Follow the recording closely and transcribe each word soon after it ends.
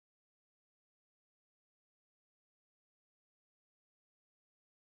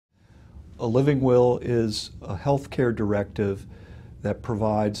A living will is a healthcare directive that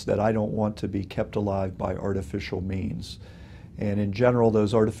provides that I don't want to be kept alive by artificial means. And in general,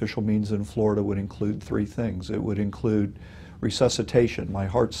 those artificial means in Florida would include three things. It would include resuscitation. My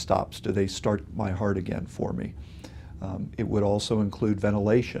heart stops. Do they start my heart again for me? It would also include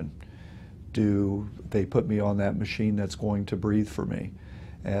ventilation. Do they put me on that machine that's going to breathe for me?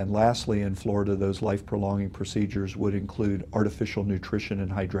 And lastly, in Florida, those life-prolonging procedures would include artificial nutrition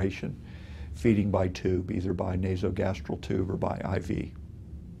and hydration, feeding by tube, either by nasogastral tube or by IV.